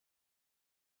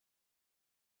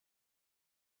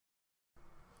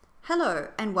Hello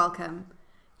and welcome.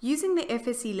 Using the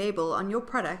FSC label on your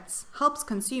products helps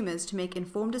consumers to make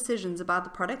informed decisions about the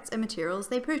products and materials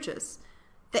they purchase.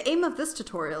 The aim of this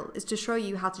tutorial is to show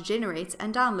you how to generate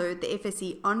and download the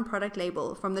FSC on-product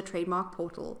label from the trademark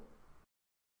portal.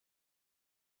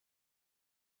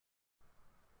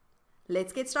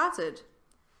 Let's get started.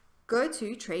 Go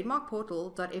to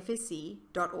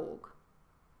trademarkportal.fsc.org.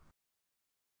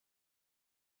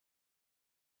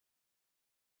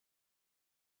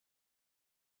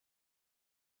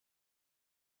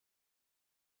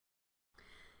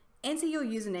 Enter your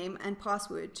username and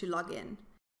password to log in.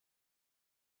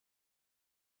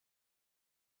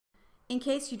 In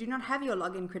case you do not have your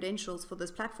login credentials for this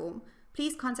platform,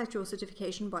 please contact your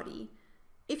certification body.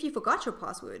 If you forgot your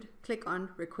password, click on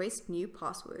Request New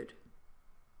Password.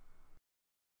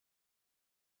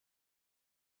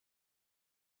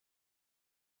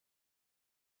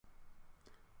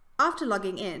 After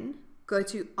logging in, go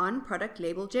to On Product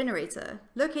Label Generator,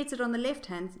 located on the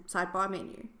left-hand sidebar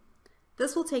menu.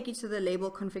 This will take you to the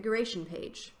label configuration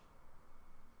page.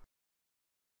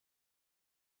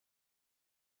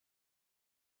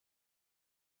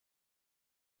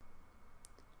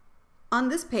 On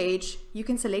this page, you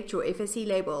can select your FSC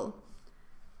label.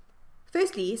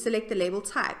 Firstly, select the label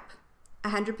type,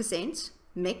 100%,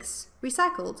 mix,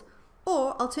 recycled,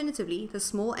 or alternatively, the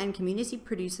small and community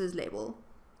producers label.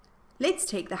 Let's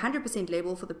take the 100%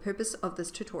 label for the purpose of this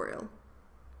tutorial.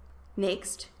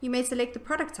 Next, you may select the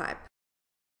product type.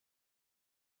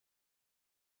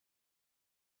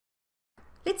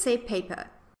 Let's say paper,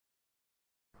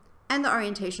 and the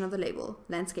orientation of the label,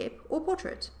 landscape or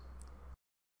portrait.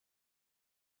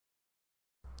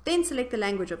 Then select the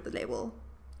language of the label.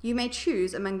 You may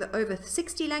choose among the over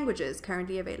 60 languages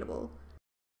currently available.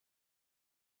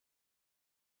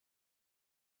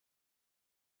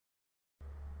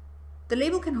 The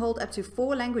label can hold up to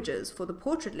 4 languages for the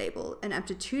portrait label and up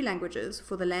to 2 languages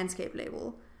for the landscape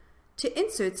label. To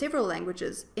insert several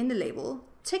languages in the label,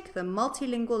 tick the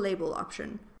multilingual label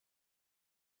option.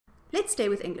 Let's stay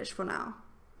with English for now.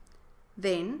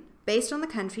 Then, based on the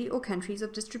country or countries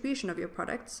of distribution of your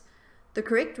products, the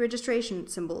correct registration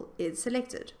symbol is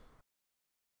selected.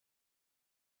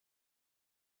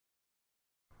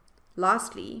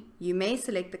 Lastly, you may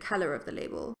select the color of the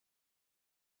label.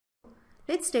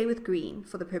 Let's stay with green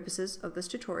for the purposes of this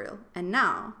tutorial, and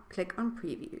now click on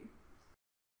Preview.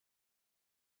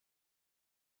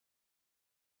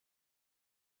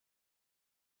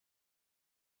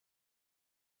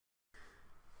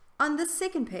 On this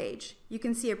second page, you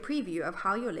can see a preview of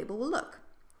how your label will look.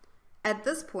 At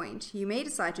this point, you may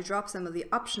decide to drop some of the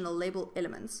optional label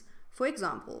elements, for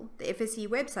example, the FSC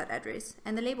website address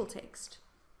and the label text.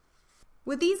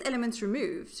 With these elements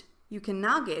removed, you can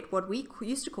now get what we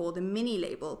used to call the mini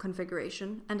label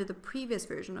configuration under the previous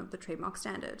version of the trademark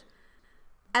standard.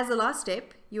 As a last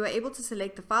step, you are able to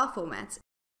select the file formats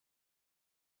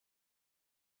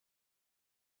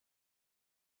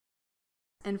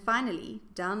and finally,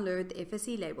 download the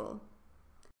FSC label.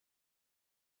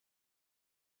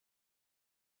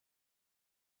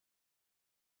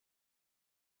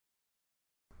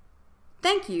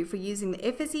 Thank you for using the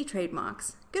FSC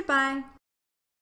trademarks. Goodbye.